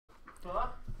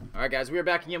All right, guys, we are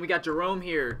back again. We got Jerome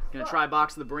here. Gonna try a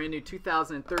box of the brand new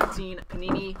 2013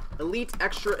 Panini Elite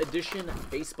Extra Edition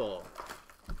Baseball.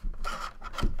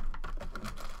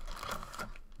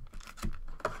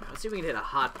 Let's see if we can hit a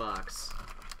hot box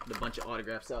with a bunch of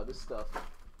autographs out of this stuff.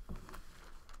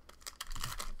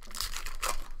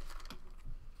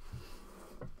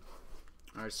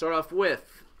 All right, start off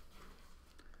with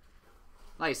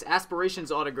nice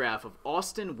Aspirations autograph of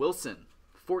Austin Wilson,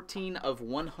 14 of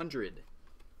 100.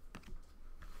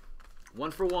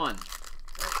 1 for 1.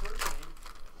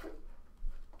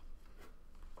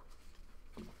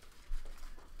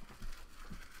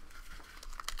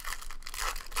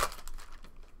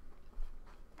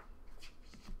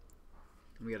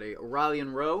 We got a Riley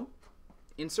and Rowe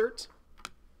insert.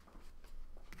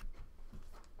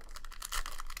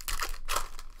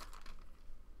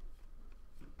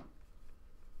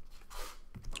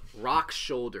 Rock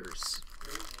Shoulders.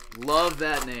 Love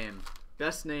that name.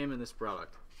 Best name in this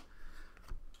product.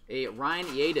 A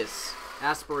Ryan Yates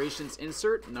Aspirations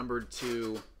insert, numbered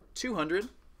to 200.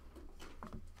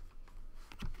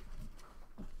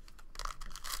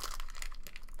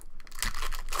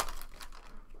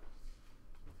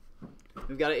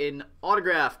 We've got an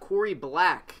autograph, Corey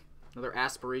Black, another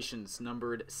Aspirations,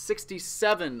 numbered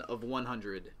 67 of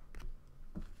 100.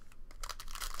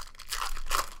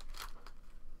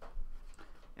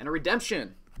 And a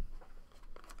redemption,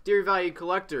 Dear Value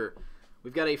Collector.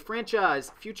 We've got a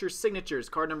Franchise Future Signatures,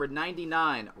 card number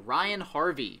 99, Ryan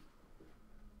Harvey.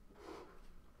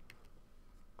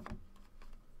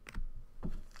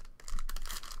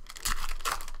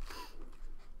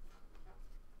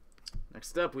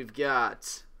 Next up, we've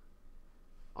got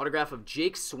autograph of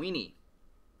Jake Sweeney,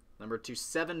 number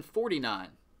 2749.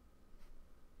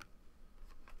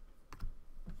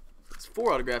 That's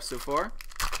 4 autographs so far.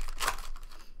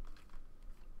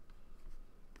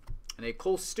 And a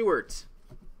Cole Stewart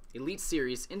Elite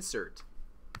Series insert.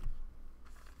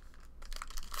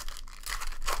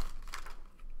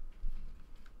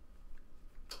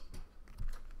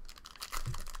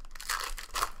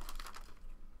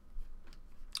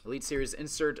 Elite Series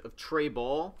insert of Trey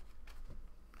Ball.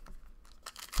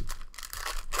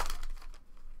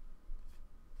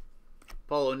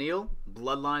 Paul O'Neill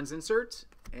Bloodlines insert.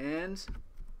 And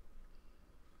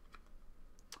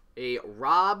a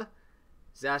Rob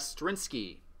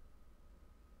Zastrinsky.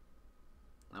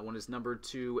 That one is numbered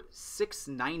to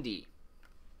 690.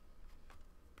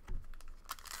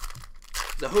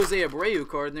 The Jose Abreu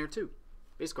card in there too.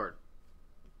 Base card.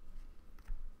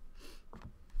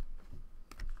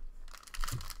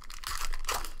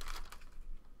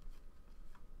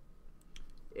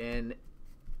 An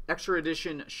extra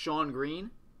edition Sean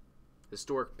Green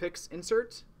Historic Picks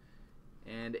insert.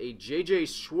 And a JJ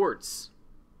Schwartz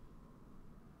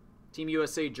Team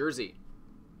USA jersey.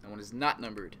 That one is not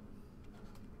numbered.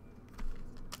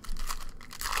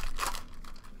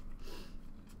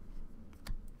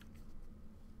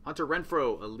 Hunter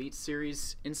Renfroe Elite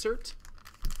Series insert.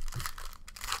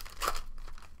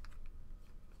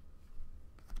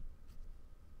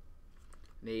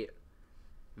 And a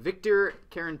Victor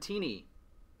Carantini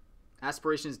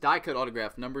Aspirations die cut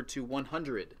autograph, numbered to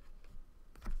 100.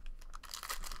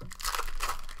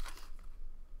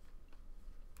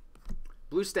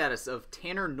 Blue status of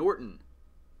Tanner Norton,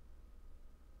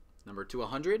 number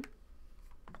 200.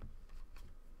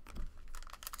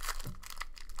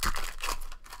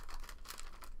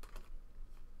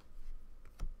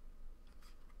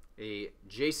 A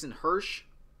Jason Hirsch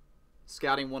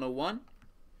Scouting 101.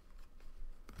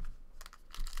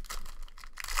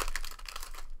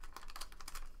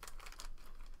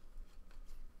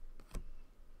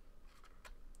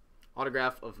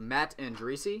 Autograph of Matt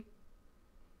Andriese,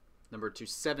 number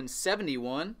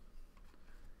 2771.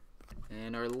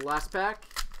 And our last pack,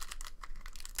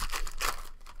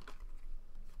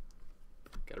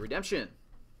 got a redemption.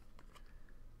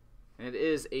 And it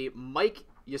is a Mike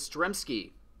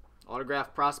Yastrzemski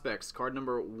Autograph Prospects, card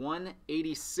number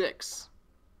 186.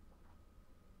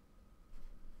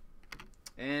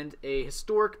 And a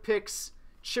Historic Picks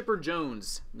Chipper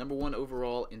Jones, number 1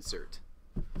 overall insert.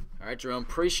 All right, Jerome,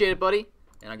 appreciate it, buddy.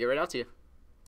 And I'll get right out to you.